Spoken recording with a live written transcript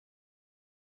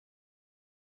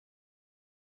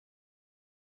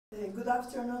Good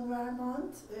afternoon,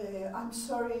 Vermont. I'm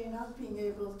sorry not being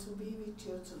able to be with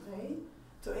you today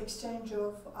to exchange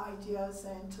of ideas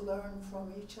and to learn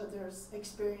from each other's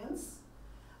experience.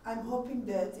 I'm hoping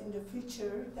that in the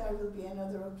future there will be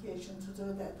another occasion to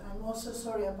do that. I'm also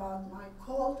sorry about my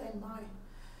cold and my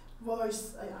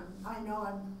voice. I know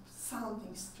I'm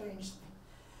sounding strangely.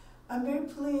 I'm very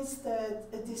pleased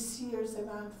that this year's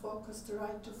event focused the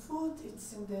right to food.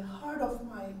 It's in the heart of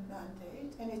my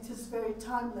mandate, and it is very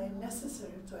timely and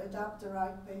necessary to adopt the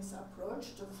right-based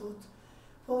approach to food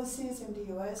policies in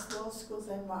the US, law schools,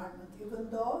 environment. Even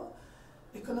though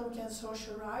economic and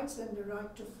social rights and the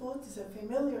right to food is a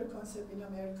familiar concept in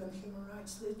American human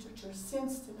rights literature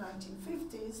since the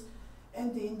 1950s,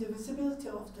 and the indivisibility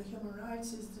of the human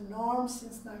rights is the norm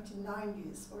since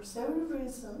 1990s. For several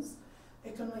reasons,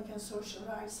 economic and social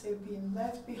rights have been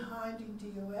left behind in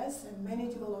the US and many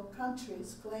developed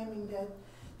countries, claiming that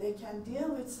they can deal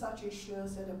with such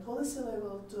issues at a policy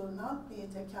level do not meet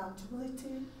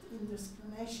accountability,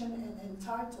 discrimination, and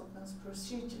entitlements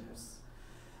procedures,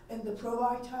 and to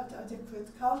provide adequate,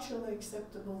 culturally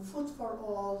acceptable food for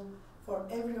all, for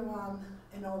everyone,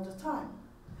 and all the time.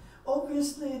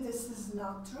 Obviously, this is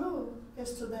not true,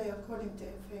 as today, according to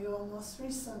FAO most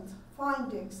recent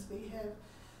findings, we have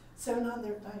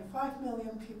 795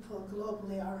 million people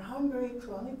globally are hungry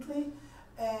chronically,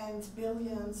 and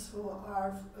billions who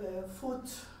are food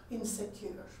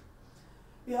insecure.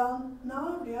 We all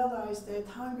now realize that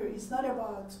hunger is not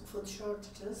about food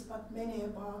shortages, but mainly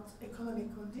about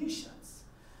economic conditions.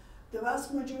 The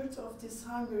vast majority of this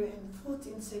hungry and food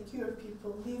insecure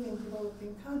people live in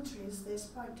developing countries,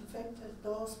 despite the fact that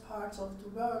those parts of the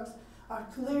world are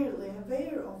clearly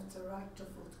aware of the right to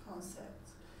food concept.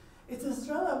 It is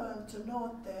relevant to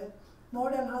note that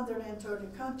more than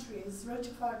 130 countries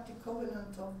ratified the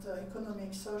Covenant of the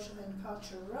Economic, Social, and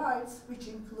Cultural Rights, which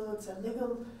includes a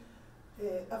legal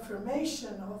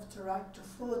affirmation of the right to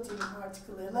food in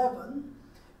Article 11.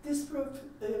 This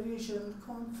provision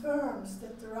confirms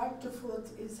that the right to food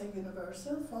is a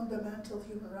universal, fundamental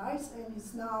human right and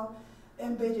is now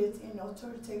embedded in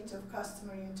authoritative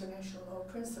customary international law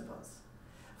principles.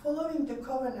 Following the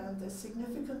Covenant, a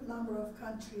significant number of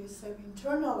countries have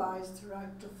internalized the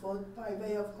right to food by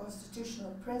way of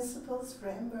constitutional principles,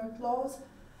 framework laws,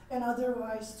 and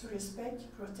otherwise to respect,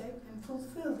 protect, and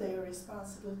fulfill their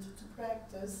responsibility to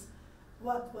practice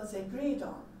what was agreed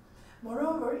on.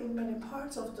 Moreover, in many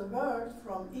parts of the world,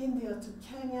 from India to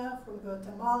Kenya, from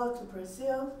Guatemala to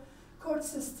Brazil, court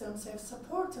systems have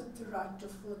supported the right to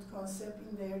food concept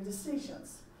in their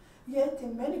decisions. Yet,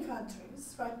 in many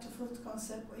countries, right to food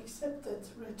concept was accepted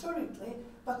rhetorically,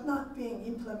 but not being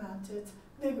implemented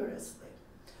vigorously.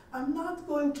 I'm not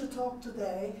going to talk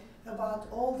today about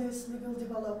all these legal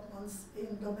developments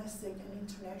in domestic and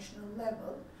international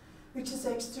level, which is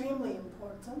extremely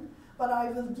important, but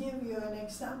I will give you an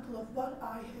example of what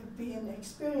I have been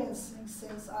experiencing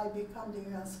since I became the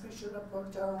UN Special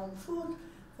Rapporteur on Food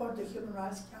for the Human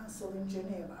Rights Council in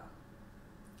Geneva.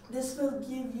 This will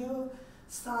give you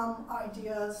some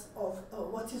ideas of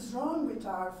what is wrong with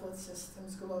our food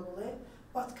systems globally,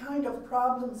 what kind of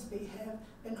problems we have,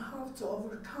 and how to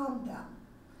overcome them.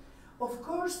 Of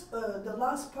course, the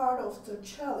last part of the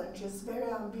challenge is a very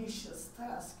ambitious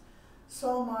task,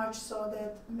 so much so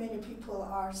that many people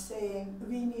are saying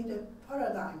we need a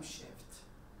paradigm shift.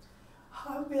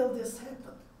 How will this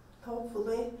happen?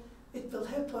 Hopefully, it will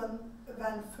happen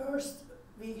when first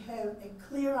we have a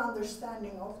clear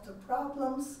understanding of the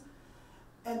problems,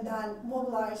 and then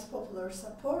mobilize popular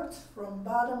support from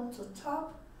bottom to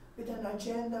top with an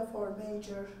agenda for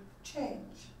major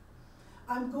change.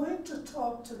 I'm going to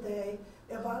talk today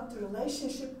about the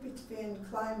relationship between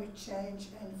climate change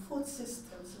and food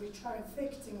systems, which are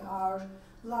affecting our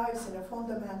lives in a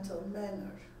fundamental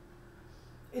manner.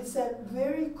 It's a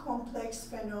very complex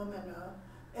phenomenon,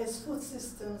 as food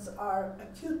systems are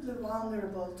acutely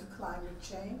vulnerable to climate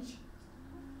change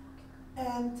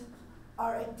and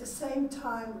are at the same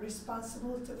time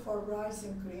responsible for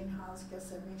rising greenhouse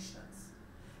gas emissions.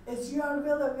 As you are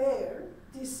well aware,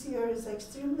 this year is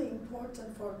extremely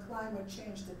important for climate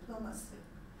change diplomacy.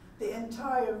 The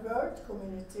entire world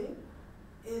community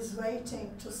is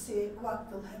waiting to see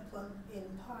what will happen in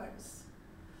Paris.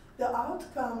 The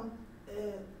outcome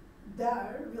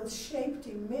there will shape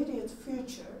the immediate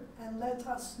future and let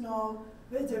us know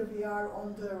whether we are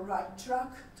on the right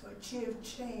track to achieve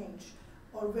change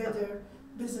or whether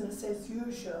business as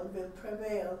usual will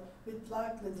prevail with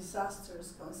likely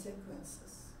disastrous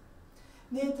consequences.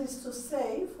 Needless to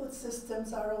say, food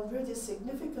systems are already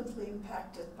significantly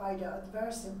impacted by the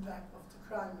adverse impact of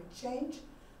the climate change,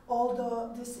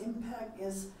 although this impact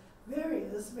is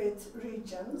varies with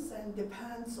regions and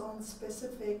depends on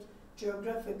specific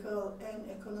geographical and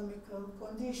economical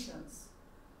conditions.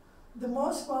 The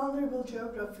most vulnerable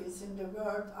geographies in the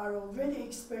world are already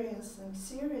experiencing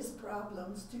serious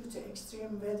problems due to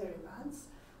extreme weather events,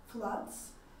 floods,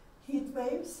 heat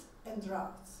waves, and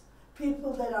droughts.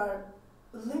 People that are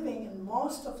living in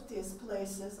most of these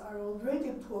places are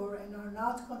already poor and are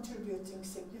not contributing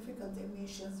significant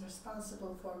emissions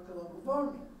responsible for global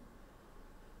warming.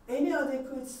 Any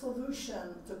adequate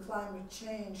solution to climate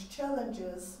change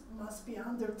challenges must be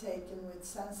undertaken with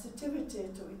sensitivity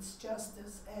to its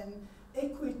justice and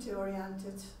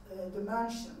equity-oriented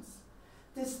dimensions.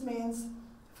 This means,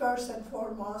 first and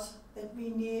foremost, that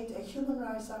we need a human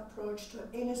rights approach to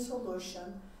any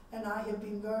solution, and I have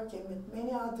been working with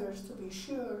many others to be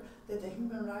sure that the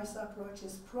human rights approach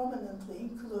is prominently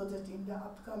included in the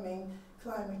upcoming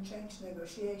climate change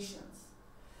negotiations.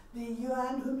 The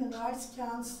UN Human Rights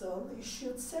Council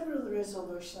issued several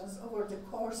resolutions over the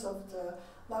course of the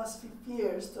last 50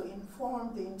 years to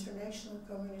inform the international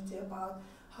community about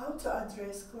how to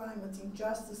address climate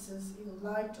injustices in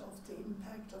light of the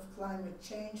impact of climate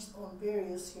change on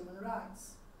various human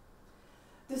rights.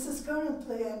 This is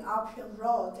currently an uphill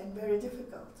road and very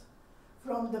difficult.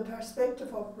 From the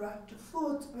perspective of right to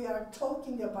food, we are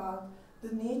talking about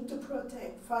the need to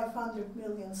protect 500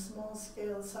 million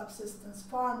small-scale subsistence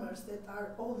farmers that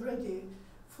are already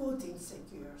food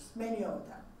insecure, many of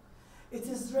them. It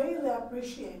is rarely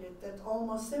appreciated that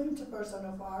almost 70%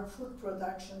 of our food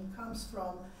production comes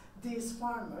from these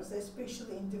farmers,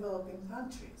 especially in developing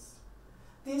countries.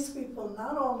 These people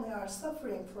not only are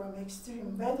suffering from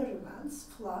extreme weather events,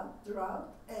 flood, drought,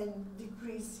 and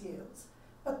decreased yields,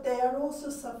 but they are also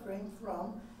suffering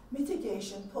from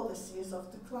mitigation policies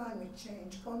of the Climate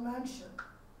Change Convention.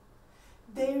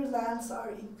 Their lands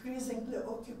are increasingly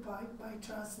occupied by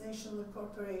transnational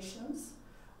corporations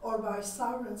or by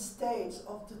sovereign states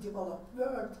of the developed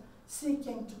world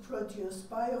seeking to produce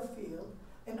biofuel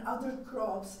and other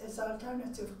crops as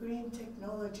alternative green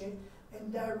technology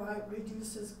and thereby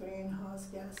reduces greenhouse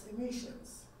gas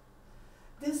emissions.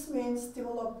 This means the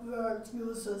developed world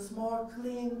uses more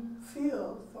clean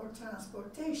fuel for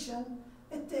transportation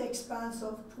at the expense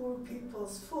of poor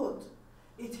people's food.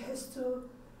 It has the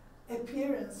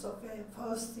appearance of a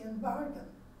Faustian bargain.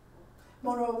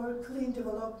 Moreover, clean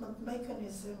development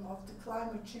mechanism of the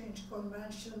Climate Change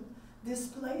Convention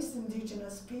displaced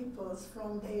indigenous peoples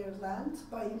from their land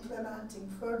by implementing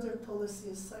further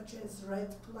policies such as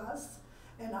REDD+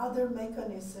 and other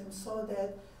mechanisms so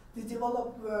that the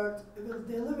developed world will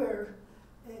deliver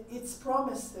its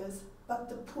promises, but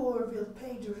the poor will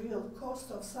pay the real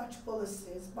cost of such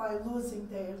policies by losing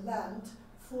their land,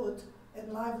 food,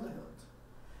 and livelihood.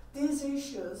 These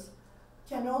issues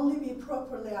can only be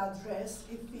properly addressed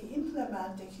if we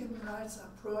implement a human rights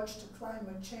approach to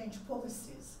climate change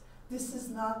policies. This is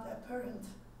not apparent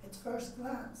at first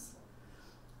glance.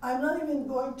 I'm not even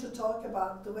going to talk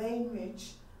about the way in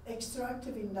which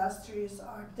extractive industries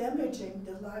are damaging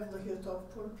the livelihood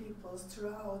of poor peoples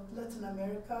throughout Latin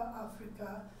America,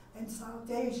 Africa, and South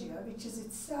Asia, which is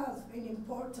itself an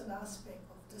important aspect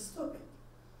of this topic.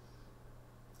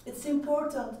 It's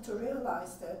important to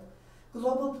realize that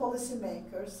global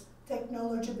policymakers,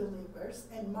 technology believers,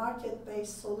 and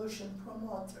market-based solution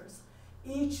promoters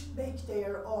each bake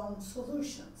their own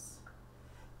solutions.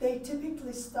 They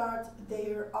typically start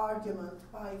their argument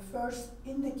by first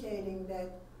indicating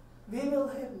that we will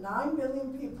have 9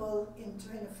 billion people in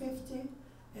 2050,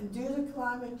 and due to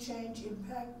climate change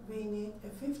impact, we need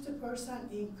a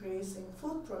 50% increase in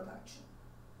food production.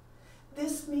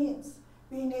 This means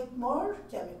we need more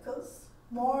chemicals,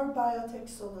 more biotech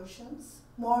solutions,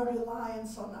 more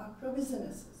reliance on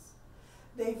agribusinesses.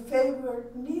 They favor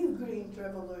new green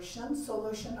revolution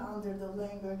solution under the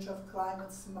language of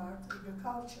climate smart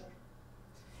agriculture.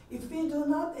 If we do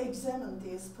not examine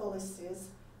these policies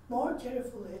more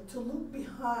carefully to look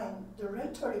behind the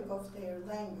rhetoric of their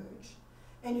language,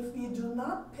 and if we do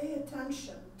not pay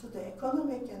attention to the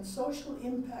economic and social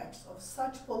impacts of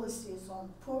such policies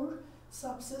on poor,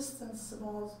 subsistence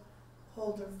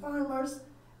smallholder farmers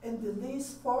and the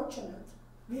least fortunate,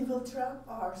 we will trap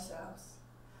ourselves.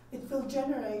 It will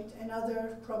generate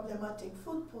another problematic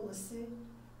food policy,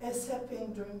 as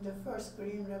happened during the first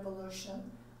Green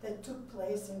Revolution that took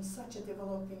place in such a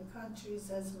developing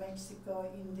countries as Mexico,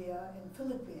 India, and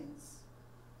Philippines.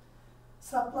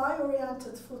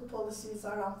 Supply-oriented food policies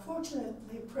are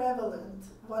unfortunately prevalent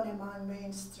among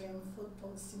mainstream food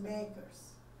policy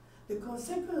makers. The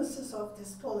consequences of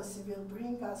this policy will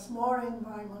bring us more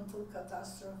environmental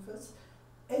catastrophes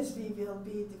as we will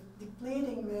be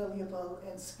depleting valuable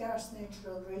and scarce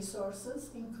natural resources,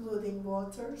 including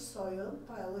water, soil,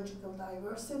 biological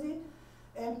diversity,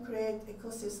 and create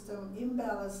ecosystem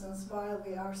imbalances while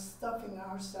we are stuffing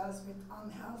ourselves with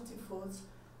unhealthy foods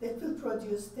that will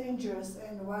produce dangerous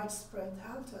and widespread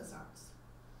health hazards.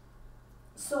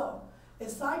 So,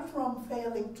 aside from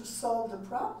failing to solve the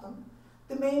problem,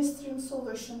 the mainstream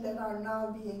solutions that are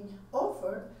now being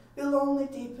offered will only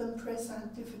deepen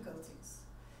present difficulties.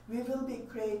 We will be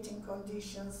creating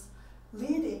conditions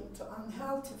leading to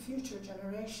unhealthy future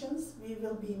generations. We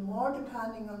will be more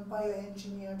depending on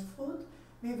bioengineered food.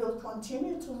 We will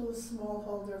continue to lose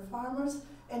smallholder farmers,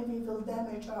 and we will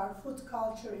damage our food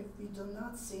culture if we do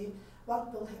not see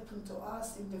what will happen to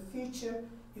us in the future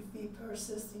if we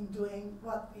persist in doing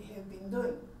what we have been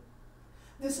doing.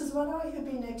 This is what I have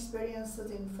been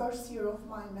experiencing in first year of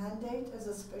my mandate as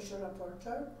a special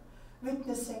rapporteur,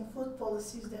 witnessing food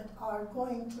policies that are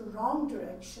going to wrong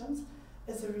directions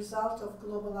as a result of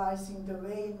globalizing the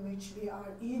way in which we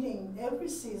are eating every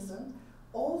season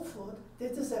all food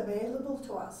that is available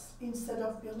to us, instead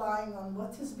of relying on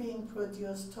what is being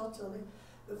produced totally,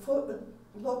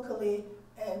 locally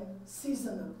and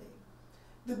seasonally.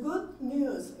 The good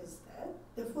news is that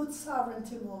the food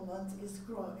sovereignty movement is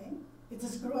growing. It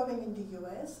is growing in the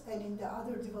US and in the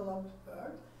other developed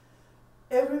world.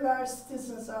 Everywhere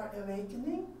citizens are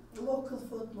awakening, local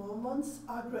food movements,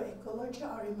 agroecology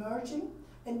are emerging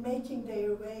and making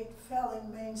their way fell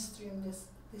in mainstream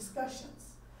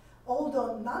discussions,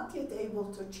 although not yet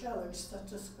able to challenge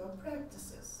status quo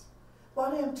practices.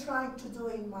 What I am trying to do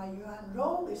in my UN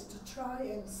role is to try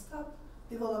and stop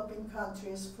developing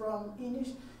countries from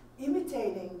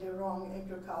imitating the wrong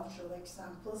agricultural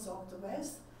examples of the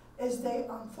West, as they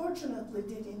unfortunately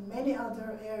did in many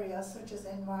other areas such as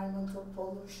environmental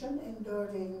pollution and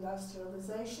dirty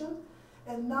industrialization,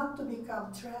 and not to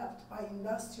become trapped by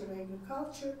industrial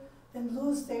agriculture and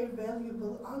lose their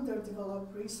valuable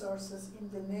underdeveloped resources in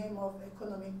the name of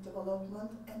economic development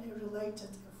and a related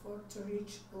effort to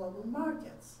reach global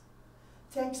markets.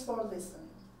 Thanks for listening.